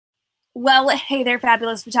Well, hey there,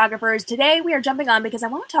 fabulous photographers. Today we are jumping on because I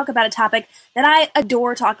want to talk about a topic that I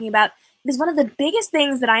adore talking about. It is one of the biggest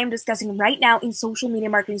things that I am discussing right now in social media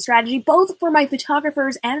marketing strategy, both for my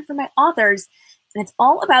photographers and for my authors. And it's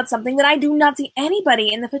all about something that I do not see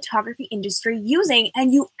anybody in the photography industry using,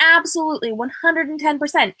 and you absolutely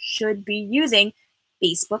 110% should be using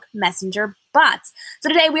Facebook Messenger bots. So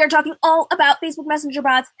today we are talking all about Facebook Messenger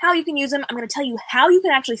bots, how you can use them. I'm going to tell you how you can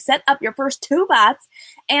actually set up your first two bots,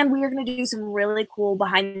 and we are going to do some really cool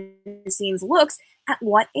behind the scenes looks at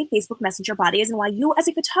what a Facebook Messenger bot is and why you as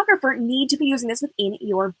a photographer need to be using this within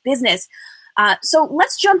your business. So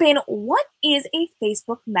let's jump in. What is a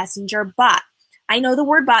Facebook Messenger bot? I know the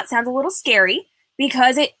word bot sounds a little scary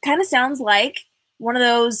because it kind of sounds like one of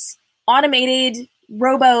those automated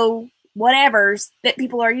robo whatevers that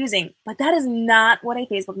people are using, but that is not what a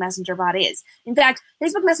Facebook Messenger bot is. In fact,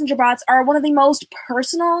 Facebook Messenger bots are one of the most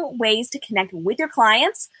personal ways to connect with your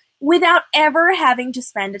clients without ever having to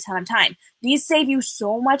spend a ton of time. These save you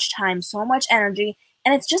so much time, so much energy,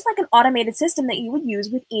 and it's just like an automated system that you would use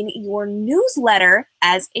within your newsletter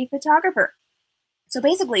as a photographer. So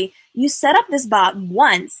basically, you set up this bot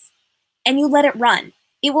once and you let it run.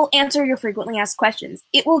 It will answer your frequently asked questions.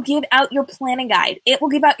 It will give out your planning guide. It will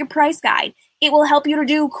give out your price guide. It will help you to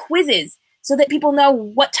do quizzes so that people know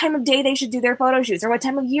what time of day they should do their photo shoots or what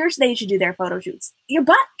time of year they should do their photo shoots. Your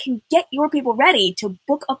bot can get your people ready to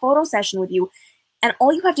book a photo session with you. And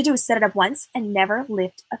all you have to do is set it up once and never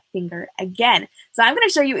lift a finger again. So I'm going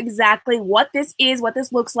to show you exactly what this is, what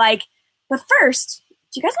this looks like. But first,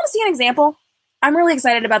 do you guys want to see an example? I'm really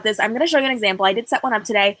excited about this. I'm going to show you an example. I did set one up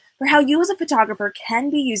today for how you as a photographer can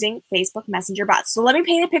be using Facebook Messenger bots. So let me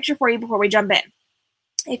paint a picture for you before we jump in.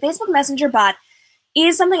 A Facebook Messenger bot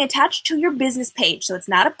is something attached to your business page. So it's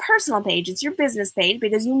not a personal page, it's your business page,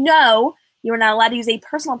 because you know you are not allowed to use a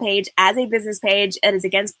personal page as a business page. It is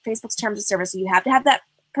against Facebook's terms of service. So you have to have that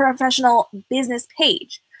professional business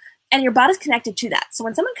page. And your bot is connected to that. So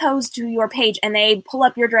when someone goes to your page and they pull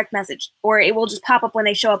up your direct message, or it will just pop up when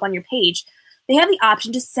they show up on your page, they have the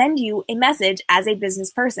option to send you a message as a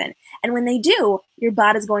business person. And when they do, your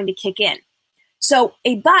bot is going to kick in. So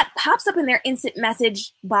a bot pops up in their instant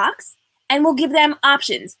message box and will give them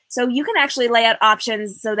options. So you can actually lay out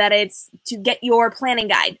options so that it's to get your planning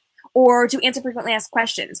guide, or to answer frequently asked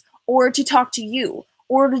questions, or to talk to you,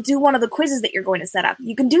 or to do one of the quizzes that you're going to set up.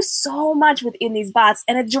 You can do so much within these bots,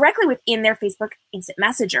 and it's directly within their Facebook Instant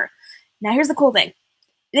Messenger. Now here's the cool thing.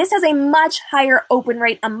 This has a much higher open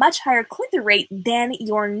rate, a much higher click-through rate than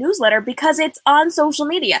your newsletter because it's on social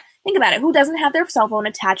media. Think about it. Who doesn't have their cell phone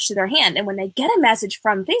attached to their hand? And when they get a message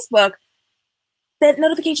from Facebook, that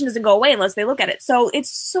notification doesn't go away unless they look at it. So it's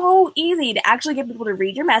so easy to actually get people to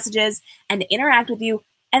read your messages and to interact with you.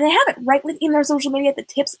 And they have it right within their social media at the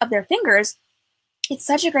tips of their fingers. It's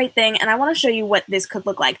such a great thing, and I want to show you what this could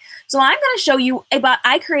look like. So I'm going to show you a bot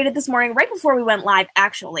I created this morning right before we went live,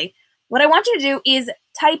 actually. What I want you to do is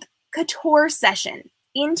type couture session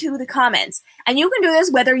into the comments. And you can do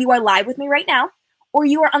this whether you are live with me right now or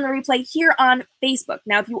you are on the replay here on Facebook.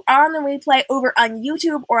 Now, if you are on the replay over on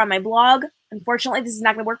YouTube or on my blog, unfortunately, this is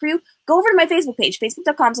not going to work for you. Go over to my Facebook page,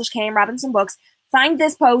 facebook.com/KMRobinsonBooks, find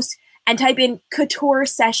this post and type in couture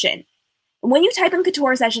session. When you type in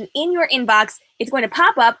couture session in your inbox, it's going to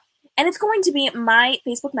pop up and it's going to be my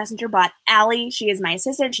Facebook Messenger bot, Allie. She is my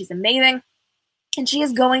assistant. She's amazing. And she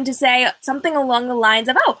is going to say something along the lines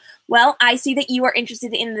of, oh, well, I see that you are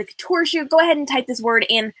interested in the couture shoot. Go ahead and type this word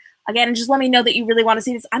in. Again, and just let me know that you really want to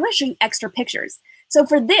see this. I'm going to show you extra pictures. So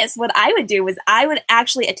for this, what I would do is I would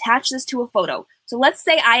actually attach this to a photo. So let's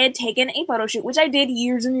say I had taken a photo shoot, which I did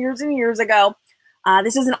years and years and years ago.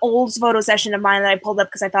 This is an old photo session of mine that I pulled up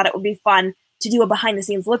because I thought it would be fun to do a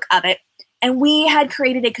behind-the-scenes look of it. And we had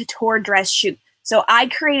created a couture dress shoot. So I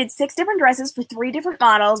created 6 different dresses for 3 different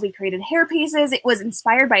models. We created hair pieces. It was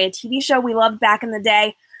inspired by a TV show we loved back in the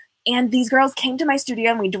day. And these girls came to my studio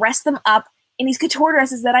and we dressed them up in these couture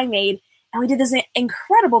dresses that I made. And we did this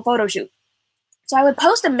incredible photo shoot. So I would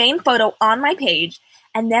post a main photo on my page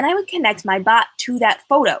and then I would connect my bot to that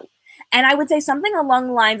photo. And I would say something along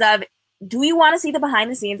the lines of, do you want to see the behind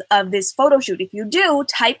the scenes of this photo shoot? If you do,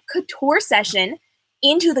 type couture session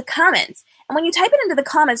into the comments. And when you type it into the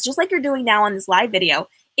comments, just like you're doing now on this live video,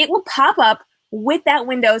 it will pop up with that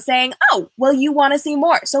window saying, oh, well, you want to see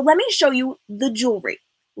more. So let me show you the jewelry.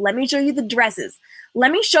 Let me show you the dresses.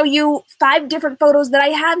 Let me show you 5 different photos that I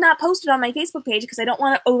have not posted on my Facebook page because I don't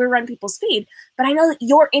want to overrun people's feed, but I know that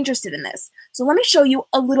you're interested in this. So let me show you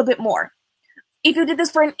a little bit more. If you did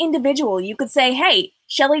this for an individual, you could say, hey,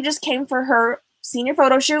 Shelly just came for her seen your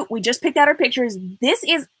photo shoot. We just picked out her pictures. This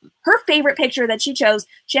is her favorite picture that she chose.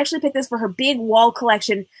 She actually picked this for her big wall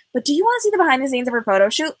collection. But do you want to see the behind the scenes of her photo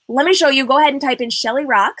shoot? Let me show you. Go ahead and type in Shelly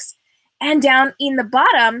Rocks. And down in the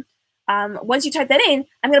bottom, once you type that in,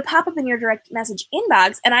 I'm going to pop up in your direct message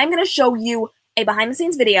inbox, and I'm going to show you a behind the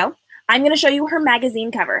scenes video. I'm going to show you her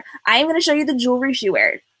magazine cover. I'm going to show you the jewelry she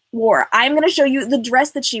wore. I'm going to show you the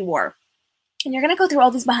dress that she wore. And you're going to go through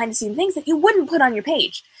all these behind the scenes things that you wouldn't put on your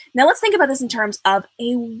page. Now let's think about this in terms of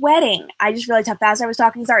a wedding. I just realized how fast I was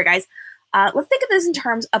talking. Sorry, guys. Let's think of this in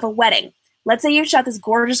terms of a wedding. Let's say you shot this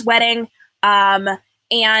gorgeous wedding, and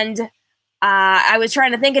I was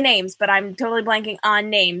trying to think of names, but I'm totally blanking on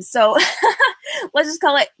names. So let's just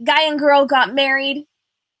call it Guy and Girl Got Married.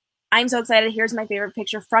 I'm so excited. Here's my favorite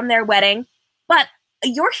picture from their wedding. But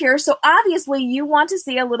you're here, so obviously you want to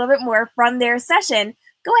see a little bit more from their session.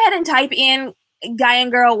 Go ahead and type in Guy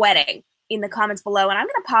and Girl Wedding in the comments below, and I'm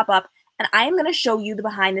going to pop up, and I am going to show you the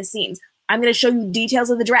behind the scenes. I'm going to show you details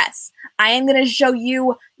of the dress. I am going to show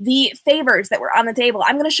you the favors that were on the table.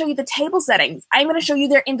 I'm going to show you the table settings. I'm going to show you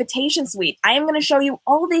their invitation suite. I am going to show you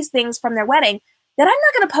all of these things from their wedding that I'm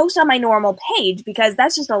not going to post on my normal page because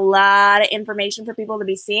that's just a lot of information for people to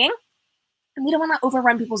be seeing. And we don't want to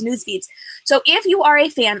overrun people's news feeds. So if you are a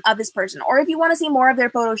fan of this person, or if you want to see more of their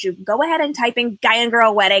photo shoot, go ahead and type in Guy and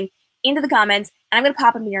Girl Wedding into the comments, and I'm going to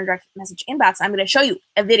pop them in your direct message inbox. I'm going to show you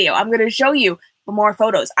a video. I'm going to show you more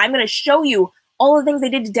photos. I'm going to show you all the things they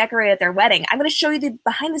did to decorate at their wedding. I'm going to show you the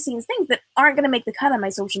behind the scenes things that aren't going to make the cut on my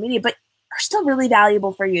social media, but are still really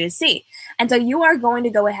valuable for you to see. And so you are going to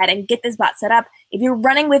go ahead and get this bot set up. If you're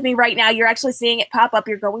running with me right now, you're actually seeing it pop up.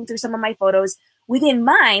 You're going through some of my photos. Within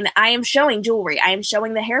mine, I am showing jewelry. I am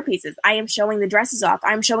showing the hair pieces. I am showing the dresses off.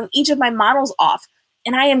 I'm showing each of my models off.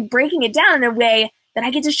 And I am breaking it down in a way that I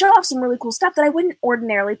get to show off some really cool stuff that I wouldn't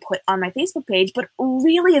ordinarily put on my Facebook page, but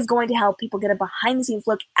really is going to help people get a behind-the-scenes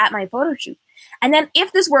look at my photo shoot. And then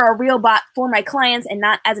if this were a real bot for my clients and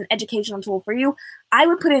not as an educational tool for you, I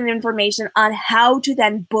would put in information on how to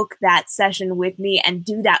then book that session with me and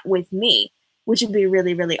do that with me, which would be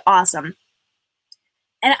really, really awesome.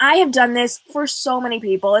 And I have done this for so many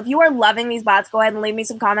people. If you are loving these bots, go ahead and leave me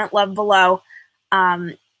some comment love below.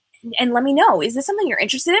 And let me know, is this something you're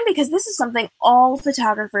interested in? Because this is something all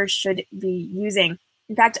photographers should be using.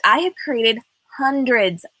 In fact, I have created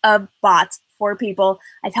hundreds of bots for people.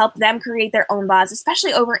 I've helped them create their own bots,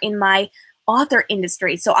 especially over in my author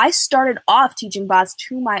industry. So I started off teaching bots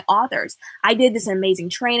to my authors. I did this amazing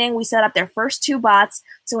training. We set up their first 2 bots.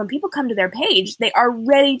 So when people come to their page, they are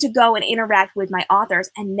ready to go and interact with my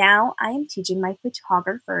authors. And now I am teaching my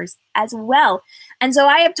photographers as well. And so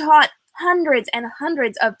I have taught hundreds and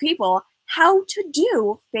hundreds of people how to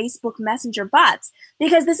do Facebook Messenger bots,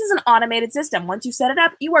 because this is an automated system. Once you set it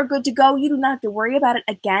up, you are good to go. You do not have to worry about it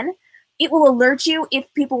again. It will alert you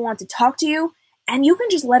if people want to talk to you, and you can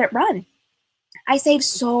just let it run. I save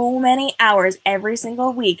so many hours every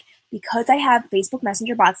single week because I have Facebook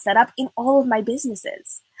Messenger bots set up in all of my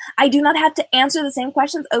businesses. I do not have to answer the same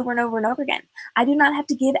questions over and over and over again. I do not have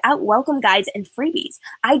to give out welcome guides and freebies.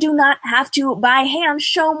 I do not have to, by hand,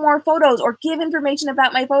 show more photos or give information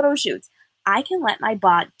about my photo shoots. I can let my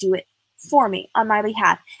bot do it for me on my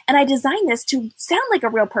behalf. And I designed this to sound like a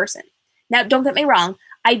real person. Now, don't get me wrong.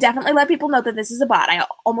 I definitely let people know that this is a bot. I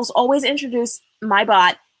almost always introduce my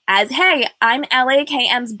bot as, hey, I'm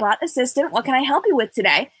LAKM's bot assistant. What can I help you with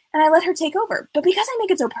today? And I let her take over. But because I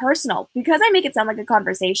make it so personal, because I make it sound like a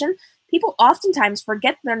conversation, people oftentimes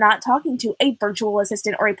forget they're not talking to a virtual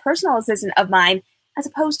assistant or a personal assistant of mine as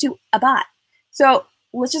opposed to a bot. So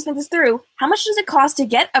let's just think this through. How much does it cost to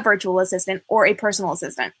get a virtual assistant or a personal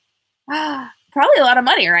assistant? Probably a lot of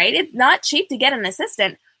money, right? It's not cheap to get an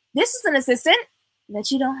assistant. This is an assistant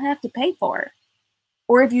that you don't have to pay for.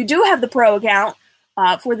 Or if you do have the pro account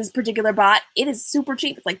for this particular bot, it is super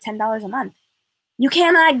cheap. It's like $10 a month. You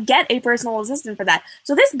cannot get a personal assistant for that.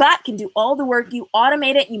 So this bot can do all the work. You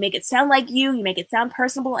automate it. You make it sound like you make it sound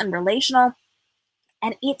personable and relational.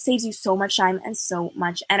 And it saves you so much time and so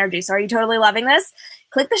much energy. So are you totally loving this?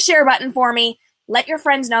 Click the share button for me. Let your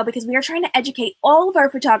friends know, because we are trying to educate all of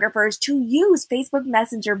our photographers to use Facebook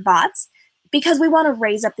Messenger bots, because we want to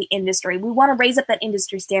raise up the industry. We want to raise up that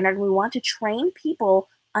industry standard. We want to train people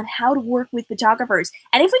on how to work with photographers.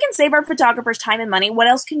 And if we can save our photographers time and money, what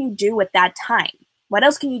else can you do with that time? What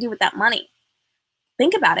else can you do with that money?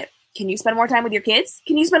 Think about it. Can you spend more time with your kids?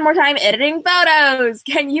 Can you spend more time editing photos?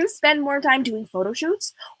 Can you spend more time doing photo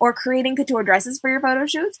shoots or creating couture dresses for your photo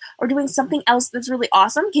shoots or doing something else that's really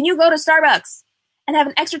awesome? Can you go to Starbucks and have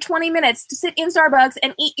an extra 20 minutes to sit in Starbucks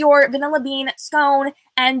and eat your vanilla bean scone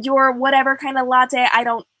and your whatever kind of latte? I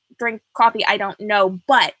don't drink coffee. I don't know.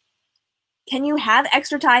 But Can you have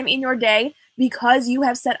extra time in your day because you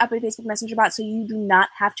have set up a Facebook Messenger bot so you do not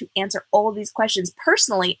have to answer all of these questions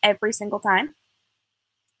personally every single time?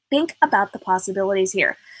 Think about the possibilities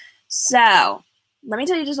here. So let me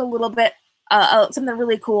tell you just a little bit, something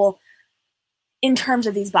really cool in terms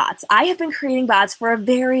of these bots. I have been creating bots for a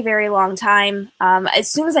very, very long time.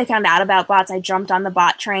 As soon as I found out about bots, I jumped on the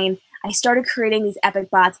bot train. I started creating these epic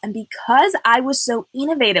bots, and because I was so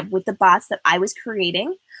innovative with the bots that I was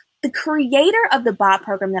creating, the creator of the bot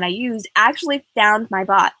program that I used actually found my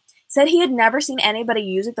bot, said he had never seen anybody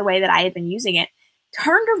use it the way that I had been using it,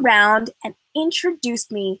 turned around and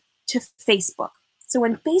introduced me to Facebook. So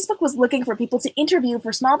when Facebook was looking for people to interview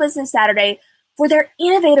for Small Business Saturday for their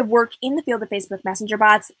innovative work in the field of Facebook Messenger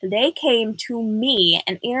bots, they came to me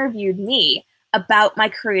and interviewed me about my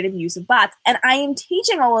creative use of bots. And I am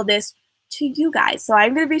teaching all of this to you guys. So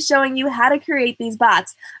I'm going to be showing you how to create these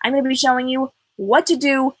bots. I'm going to be showing you what to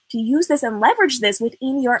do to use this and leverage this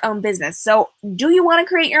within your own business. So do you want to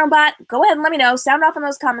create your own bot? Go ahead and let me know. Sound off in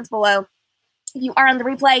those comments below. If you are on the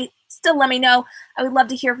replay, still let me know. I would love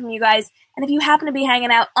to hear from you guys. And if you happen to be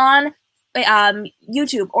hanging out on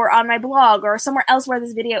YouTube or on my blog or somewhere else where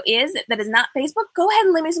this video is that is not Facebook, go ahead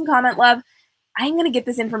and leave me some comment, love. I'm going to get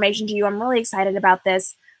this information to you. I'm really excited about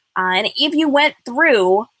this. And if you went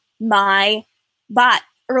through my bot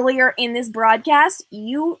earlier in this broadcast,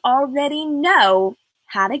 you already know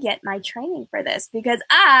how to get my training for this, because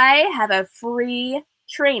I have a free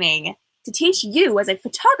training to teach you as a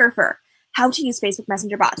photographer how to use Facebook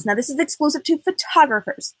Messenger bots. Now, this is exclusive to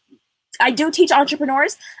photographers. I do teach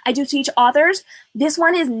entrepreneurs. I do teach authors. This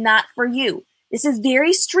one is not for you. This is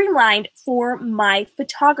very streamlined for my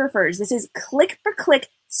photographers. This is click for click,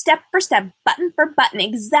 step for step, button for button,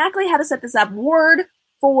 exactly how to set this up word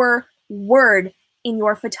for word in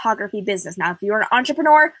your photography business. Now, if you're an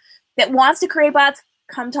entrepreneur that wants to create bots,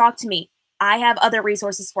 come talk to me. I have other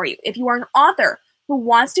resources for you. If you are an author who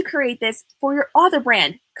wants to create this for your author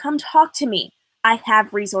brand, come talk to me. I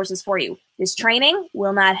have resources for you. This training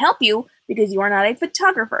will not help you because you are not a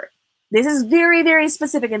photographer. This is very, very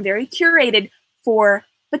specific and very curated for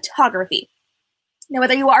photography. Now,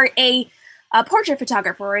 whether you are a portrait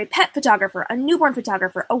photographer or a pet photographer, a newborn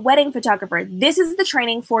photographer, a wedding photographer, this is the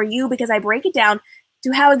training for you, because I break it down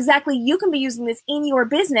to how exactly you can be using this in your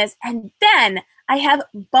business. And then I have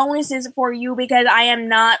bonuses for you, because I am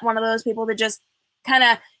not one of those people that just kind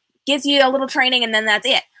of gives you a little training and then that's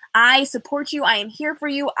it. I support you. I am here for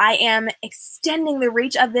you. I am extending the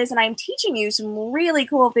reach of this, and I'm teaching you some really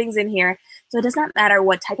cool things in here. So it does not matter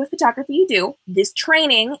what type of photography you do. This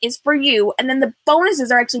training is for you. And then the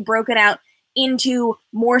bonuses are actually broken out into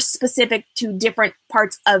more specific to different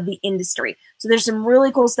parts of the industry. So there's some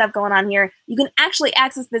really cool stuff going on here. You can actually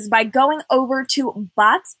access this by going over to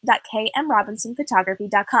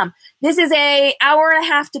bots.kmrobinsonphotography.com. This is a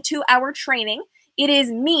 1.5 to 2 hour training. It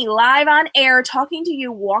is me live on air talking to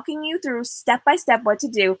you, walking you through step by step what to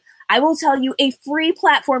do. I will tell you a free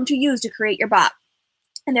platform to use to create your bot.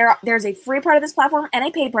 And there's a free part of this platform and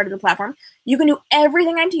a paid part of the platform. You can do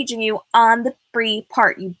everything I'm teaching you on the free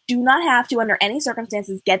part. You do not have to, under any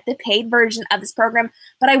circumstances, get the paid version of this program,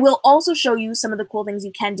 but I will also show you some of the cool things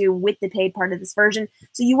you can do with the paid part of this version.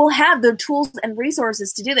 So you will have the tools and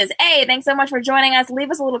resources to do this. Hey, thanks so much for joining us.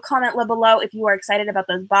 Leave us a little comment below if you are excited about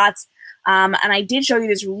those bots. And I did show you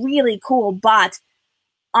this really cool bot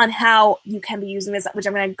on how you can be using this, which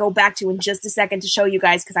I'm going to go back to in just a second to show you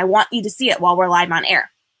guys, because I want you to see it while we're live on air.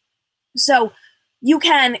 So you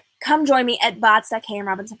can come join me at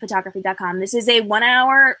bots.kmrobinsonphotography.com. This is a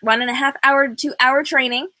 1.5 hour to 2 hour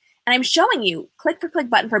training, and I'm showing you click for click,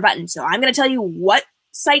 button for button. So I'm going to tell you what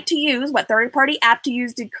site to use, what third-party app to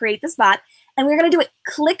use to create this bot, and we're going to do it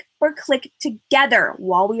click for click together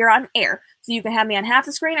while we are on air. So you can have me on half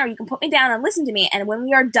the screen, or you can put me down and listen to me, and when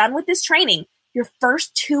we are done with this training, your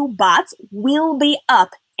first 2 bots will be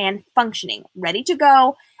up and functioning, ready to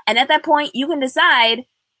go. And at that point, you can decide,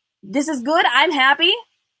 this is good, I'm happy,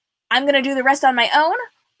 I'm going to do the rest on my own,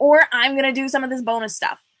 or I'm going to do some of this bonus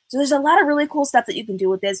stuff. So there's a lot of really cool stuff that you can do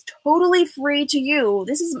with this, totally free to you.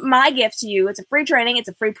 This is my gift to you. It's a free training. It's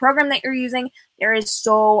a free program that you're using. There is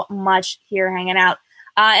so much here hanging out.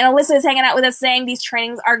 And Alyssa is hanging out with us saying these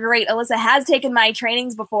trainings are great. Alyssa has taken my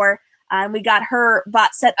trainings before, and we got her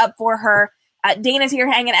bot set up for her. Dana's here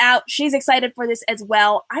hanging out. She's excited for this as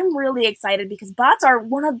well. I'm really excited because bots are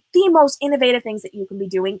one of the most innovative things that you can be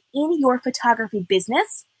doing in your photography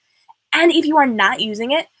business. And if you are not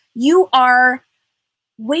using it, you are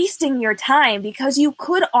wasting your time, because you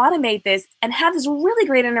could automate this and have this really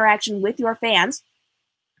great interaction with your fans,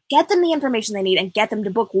 get them the information they need, and get them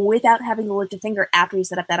to book without having to lift a finger after you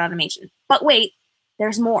set up that automation. But wait,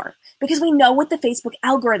 there's more. Because we know with the Facebook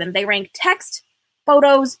algorithm, they rank text,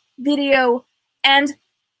 photos, video, and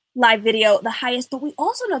live video the highest, but we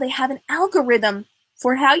also know they have an algorithm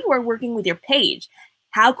for how you are working with your page,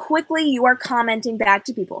 how quickly you are commenting back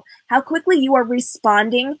to people, how quickly you are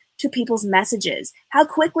responding to people's messages, how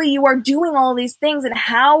quickly you are doing all of these things, and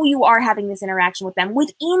how you are having this interaction with them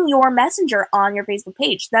within your messenger on your Facebook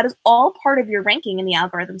page. That is all part of your ranking in the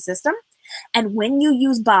algorithm system. And when you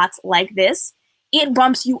use bots like this, it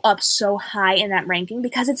bumps you up so high in that ranking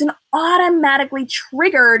because it's an automatically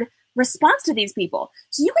triggered response to these people.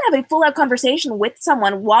 So you can have a full-out conversation with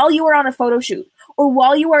someone while you are on a photo shoot or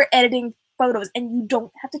while you are editing photos, and you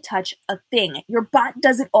don't have to touch a thing. Your bot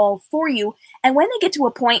does it all for you. And when they get to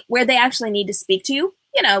a point where they actually need to speak to you,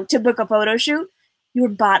 to book a photo shoot, your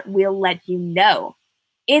bot will let you know.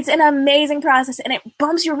 It's an amazing process, and it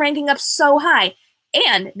bumps your ranking up so high.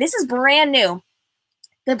 And this is brand new.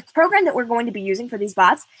 The program that we're going to be using for these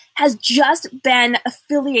bots has just been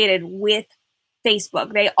affiliated with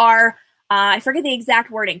Facebook. They are, I forget the exact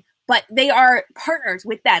wording, but they are partners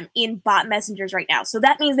with them in bot messengers right now. So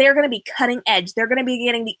that means they are going to be cutting edge. They're going to be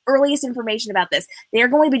getting the earliest information about this. They are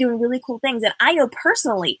going to be doing really cool things. And I know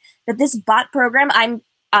personally that this bot program, I'm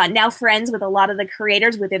now friends with a lot of the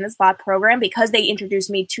creators within this bot program because they introduced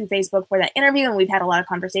me to Facebook for that interview, and we've had a lot of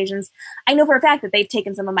conversations. I know for a fact that they've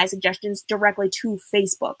taken some of my suggestions directly to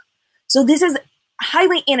Facebook. So this is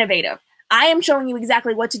highly innovative. I am showing you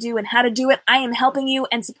exactly what to do and how to do it. I am helping you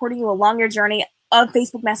and supporting you along your journey of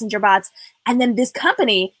Facebook Messenger bots. And then this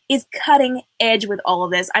company is cutting edge with all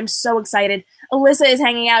of this. I'm so excited. Alyssa is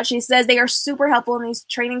hanging out. She says they are super helpful and these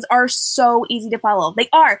trainings are so easy to follow. They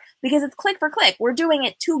are, because it's click for click. We're doing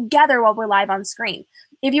it together while we're live on screen.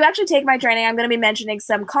 If you actually take my training, I'm going to be mentioning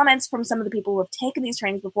some comments from some of the people who have taken these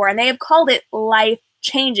trainings before, and they have called it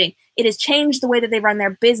life-changing. It has changed the way that they run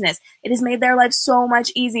their business. It has made their life so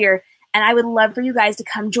much easier. And I would love for you guys to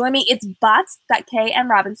come join me. It's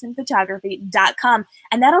bots.kmrobinsonphotography.com.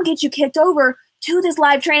 And that'll get you kicked over to this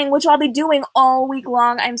live training, which I'll be doing all week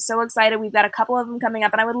long. I'm so excited. We've got a couple of them coming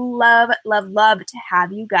up, and I would love, love, love to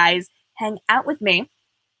have you guys hang out with me.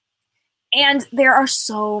 And there are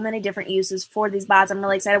so many different uses for these bots. I'm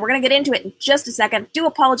really excited. We're going to get into it in just a second. Do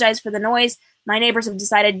apologize for the noise. My neighbors have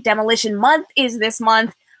decided demolition month is this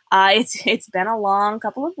month. It's been a long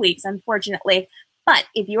couple of weeks, unfortunately. But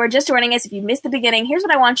if you are just joining us, if you missed the beginning, here's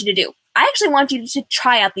what I want you to do. I actually want you to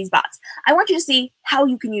try out these bots. I want you to see how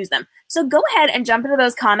you can use them. So go ahead and jump into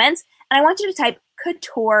those comments, and I want you to type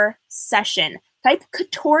Couture Session. Type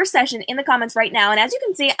Couture Session in the comments right now. And as you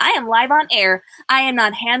can see, I am live on air. I am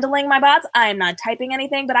not handling my bots. I am not typing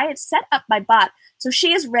anything, but I have set up my bot. So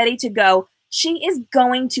she is ready to go. She is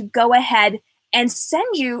going to go ahead and send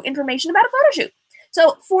you information about a photo shoot.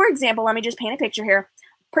 So for example, let me just paint a picture here.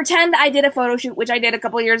 Pretend I did a photo shoot, which I did a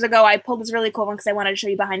couple of years ago. I pulled this really cool one because I wanted to show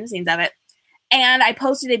you behind the scenes of it. And I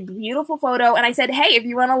posted a beautiful photo, and I said, hey, if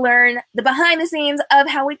you want to learn the behind the scenes of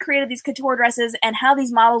how we created these couture dresses and how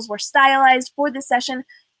these models were stylized for this session,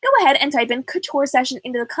 go ahead and type in Couture Session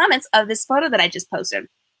into the comments of this photo that I just posted.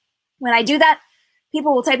 When I do that,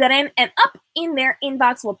 people will type that in, and up in their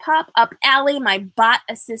inbox will pop up Allie, my bot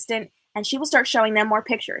assistant, and she will start showing them more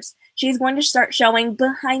pictures. She's going to start showing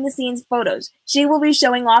behind-the-scenes photos. She will be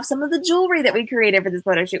showing off some of the jewelry that we created for this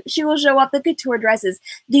photo shoot. She will show off the couture dresses,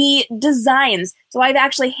 the designs. So I've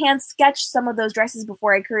actually hand-sketched some of those dresses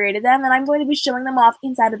before I created them, and I'm going to be showing them off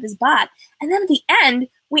inside of this bot. And then at the end,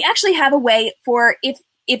 we actually have a way for, if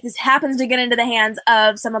this happens to get into the hands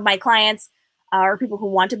of some of my clients or people who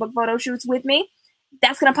want to book photo shoots with me,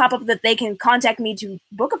 that's going to pop up that they can contact me to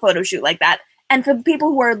book a photo shoot like that. And for the people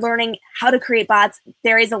who are learning how to create bots,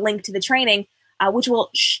 there is a link to the training, which will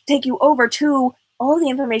take you over to all the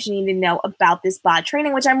information you need to know about this bot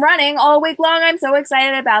training, which I'm running all week long. I'm so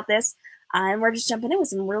excited about this. And we're just jumping in with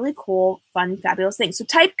some really cool, fun, fabulous things. So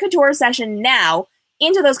type Couture Session now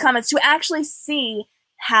into those comments to actually see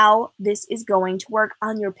how this is going to work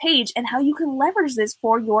on your page and how you can leverage this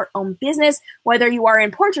for your own business, whether you are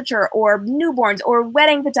in portraiture or newborns or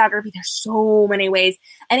wedding photography. There's so many ways.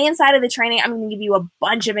 And inside of the training, I'm going to give you a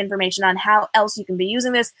bunch of information on how else you can be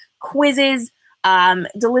using this, quizzes,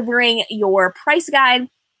 delivering your price guide,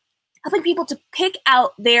 helping people to pick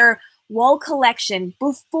out their wall collection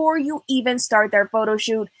before you even start their photo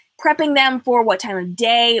shoot, prepping them for what time of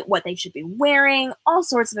day, what they should be wearing, all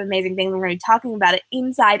sorts of amazing things. We're going to be talking about it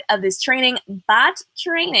inside of this training, bot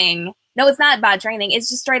training. No, it's not bot training. It's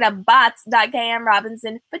just straight up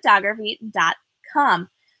bots.kmrobinsonphotography.com.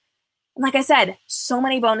 And like I said, so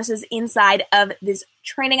many bonuses inside of this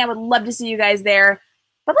training. I would love to see you guys there.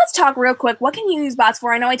 But let's talk real quick. What can you use bots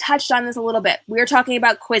for? I know I touched on this a little bit. We are talking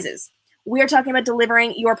about quizzes. We are talking about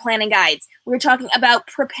delivering your planning guides. We're talking about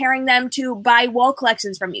preparing them to buy wall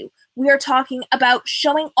collections from you. We are talking about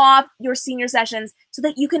showing off your senior sessions so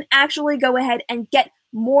that you can actually go ahead and get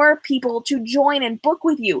more people to join and book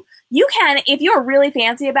with you. You can, if you're really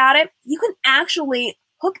fancy about it, you can actually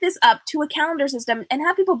hook this up to a calendar system and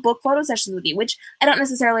have people book photo sessions with you, which I don't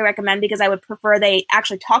necessarily recommend because I would prefer they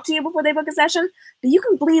actually talk to you before they book a session. But you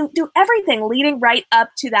can do everything leading right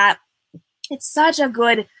up to that. It's such a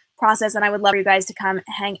good process, and I would love for you guys to come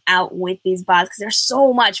hang out with these bots because there's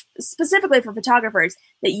so much, specifically for photographers,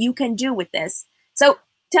 that you can do with this. So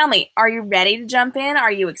tell me, are you ready to jump in?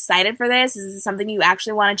 Are you excited for this? Is this something you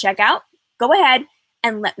actually want to check out? Go ahead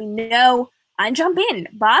and let me know and jump in.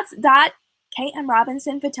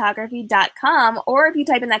 Bots.kmrobinsonphotography.com, or if you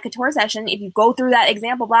type in that couture session, if you go through that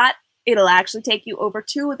example bot, it'll actually take you over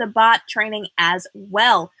to the bot training as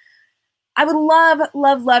well. I would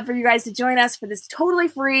love for you guys to join us for this totally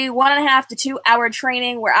free 1.5 to 2 hour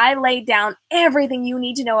training where I lay down everything you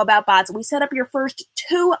need to know about bots. We set up your first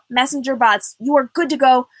 2 messenger bots. You are good to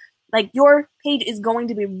go. Like, your page is going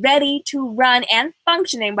to be ready to run and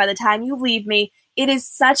functioning by the time you leave me. It is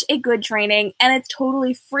such a good training, and it's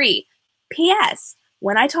totally free. P.S.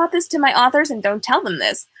 When I taught this to my authors, and don't tell them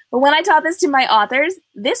this, but when I taught this to my authors,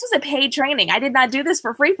 this was a paid training. I did not do this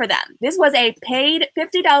for free for them. This was a paid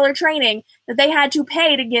 $50 training that they had to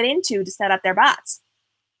pay to get into to set up their bots.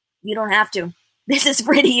 You don't have to. This is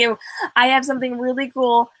free to you. I have something really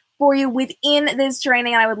cool for you within this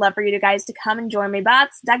training, and I would love for you guys to come and join me.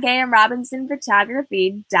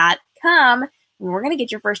 Bots.kmrobinsonphotography.com. We're going to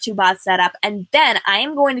get your first 2 bots set up, and then I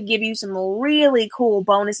am going to give you some really cool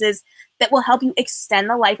bonuses that will help you extend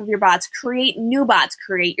the life of your bots, create new bots,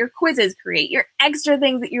 create your quizzes, create your extra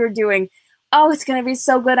things that you're doing. Oh, it's going to be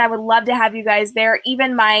so good. I would love to have you guys there.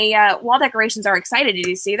 Even my wall decorations are excited. Did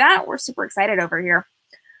you see that? We're super excited over here.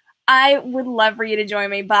 I would love for you to join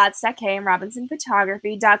me,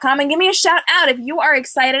 bots.kmrobinsonphotography.com, and give me a shout out if you are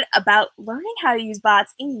excited about learning how to use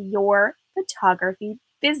bots in your photography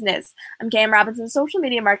business. I'm KM Robinson, social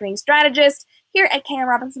media marketing strategist here at KM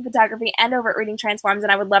Robinson Photography and over at Reading Transforms,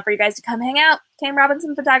 and I would love for you guys to come hang out.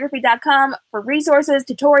 KMRobinsonphotography.com for resources,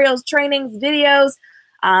 tutorials, trainings, videos.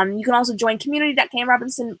 You can also join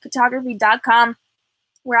community.kmrobinsonphotography.com,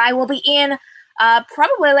 where I will be in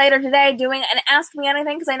probably later today doing an Ask Me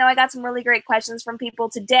Anything, because I know I got some really great questions from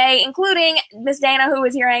people today, including Miss Dana, who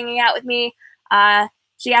is here hanging out with me.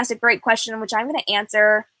 She asked a great question, which I'm going to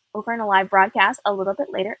answer over in a live broadcast a little bit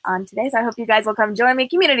later on today. So I hope you guys will come join me,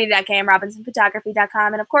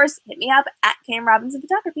 community.kmrobinsonphotography.com, and of course, hit me up at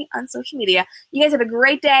kmrobinsonphotography on social media. You guys have a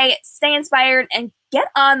great day, stay inspired, and get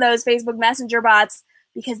on those Facebook Messenger bots,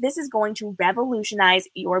 because this is going to revolutionize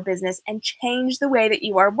your business and change the way that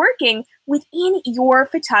you are working within your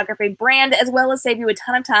photography brand, as well as save you a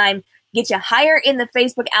ton of time, get you higher in the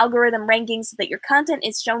Facebook algorithm rankings so that your content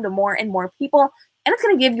is shown to more and more people. And it's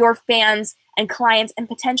going to give your fans and clients and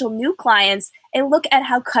potential new clients a look at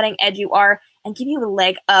how cutting edge you are and give you a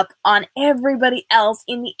leg up on everybody else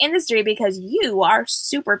in the industry, because you are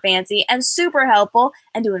super fancy and super helpful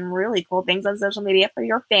and doing really cool things on social media for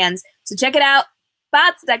your fans. So check it out,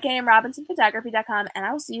 bots.kmrobinsonphotography.com, and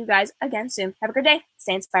I will see you guys again soon. Have a good day.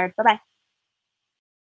 Stay inspired. Bye-bye.